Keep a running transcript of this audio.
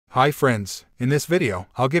Hi friends, in this video,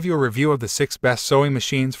 I'll give you a review of the 6 best sewing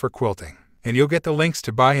machines for quilting, and you'll get the links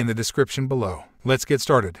to buy in the description below. Let's get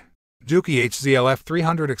started. Juki HZLF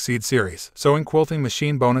 300 Exceed Series Sewing Quilting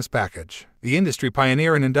Machine Bonus Package. The industry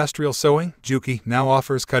pioneer in industrial sewing, Juki, now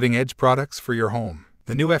offers cutting-edge products for your home.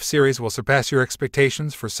 The new F-Series will surpass your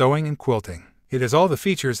expectations for sewing and quilting. It has all the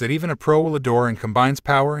features that even a pro will adore and combines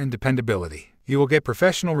power and dependability. You will get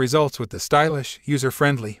professional results with the stylish,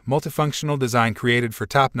 user-friendly, multifunctional design created for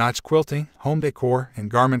top-notch quilting, home decor, and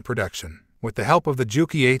garment production. With the help of the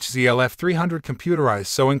Juki HZLF 300 computerized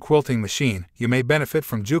sewing quilting machine, you may benefit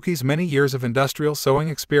from Juki's many years of industrial sewing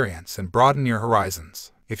experience and broaden your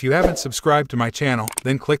horizons. If you haven't subscribed to my channel,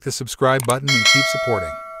 then click the subscribe button and keep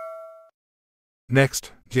supporting.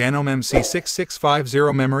 Next, Janome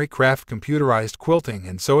MC6650 Memory Craft Computerized Quilting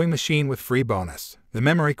and Sewing Machine with free bonus. The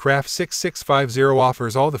Memory Craft 6650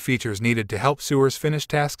 offers all the features needed to help sewers finish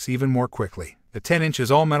tasks even more quickly. The 10 inches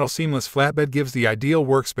all-metal seamless flatbed gives the ideal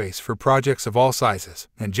workspace for projects of all sizes,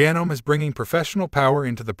 and Janome is bringing professional power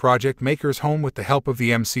into the project maker's home with the help of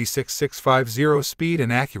the MC6650's speed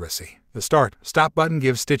and accuracy. The Start/Stop button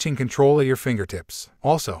gives stitching control at your fingertips.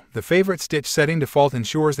 Also, the favorite stitch setting default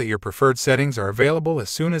ensures that your preferred settings are available as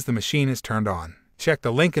soon as the machine is turned on. Check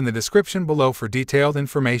the link in the description below for detailed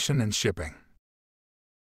information and shipping.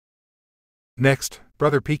 Next,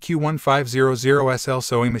 Brother PQ1500SL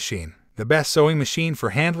Sewing Machine. The best sewing machine for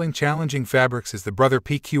handling challenging fabrics is the Brother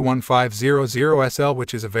PQ1500SL,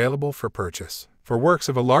 which is available for purchase. For works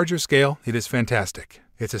of a larger scale, it is fantastic.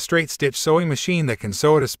 It's a straight-stitch sewing machine that can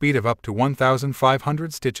sew at a speed of up to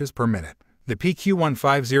 1,500 stitches per minute. The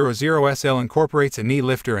PQ1500SL incorporates a knee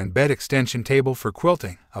lifter and bed extension table for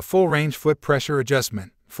quilting, a full-range foot pressure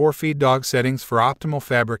adjustment, 4 feed dog settings for optimal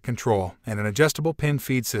fabric control, and an adjustable pin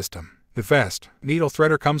feed system. The fast needle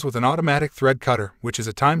threader comes with an automatic thread cutter, which is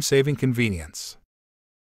a time-saving convenience.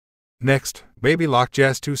 Next, Baby Lock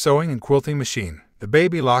Jazz 2 Sewing and Quilting Machine. The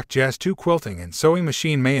Baby Lock Jazz 2 quilting and sewing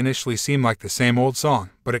machine may initially seem like the same old song,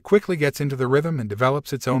 but it quickly gets into the rhythm and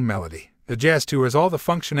develops its own melody. The Jazz 2 has all the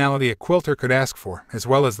functionality a quilter could ask for, as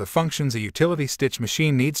well as the functions a utility stitch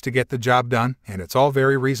machine needs to get the job done, and it's all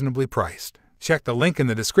very reasonably priced. Check the link in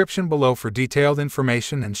the description below for detailed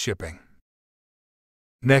information and shipping.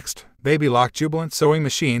 Next, Baby Lock Jubilant Sewing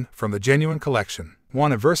Machine from the Genuine Collection.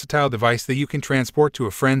 Want a versatile device that you can transport to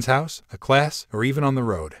a friend's house, a class, or even on the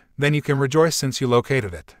road? Then you can rejoice since you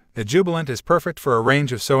located it. The Jubilant is perfect for a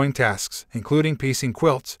range of sewing tasks, including piecing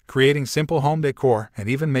quilts, creating simple home decor, and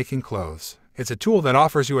even making clothes. It's a tool that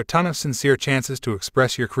offers you a ton of sincere chances to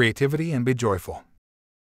express your creativity and be joyful.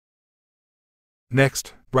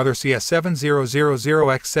 Next, Brother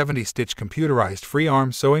CS7000X70 Stitch Computerized Free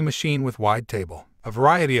Arm Sewing Machine with Wide Table. A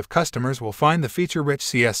variety of customers will find the feature-rich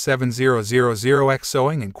CS7000X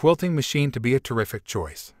sewing and quilting machine to be a terrific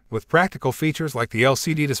choice. With practical features like the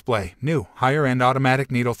LCD display, new, higher-end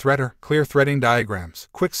automatic needle threader, clear threading diagrams,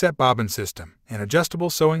 quick-set bobbin system, and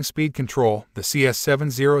adjustable sewing speed control, the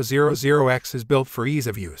CS7000X is built for ease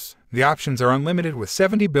of use. The options are unlimited with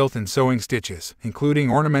 70 built-in sewing stitches,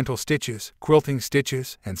 including ornamental stitches, quilting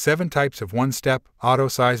stitches, and 7 types of one-step,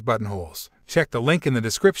 auto-size buttonholes. Check the link in the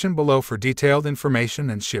description below for detailed information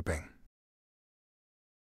and shipping.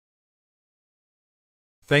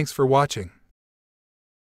 Thanks for watching.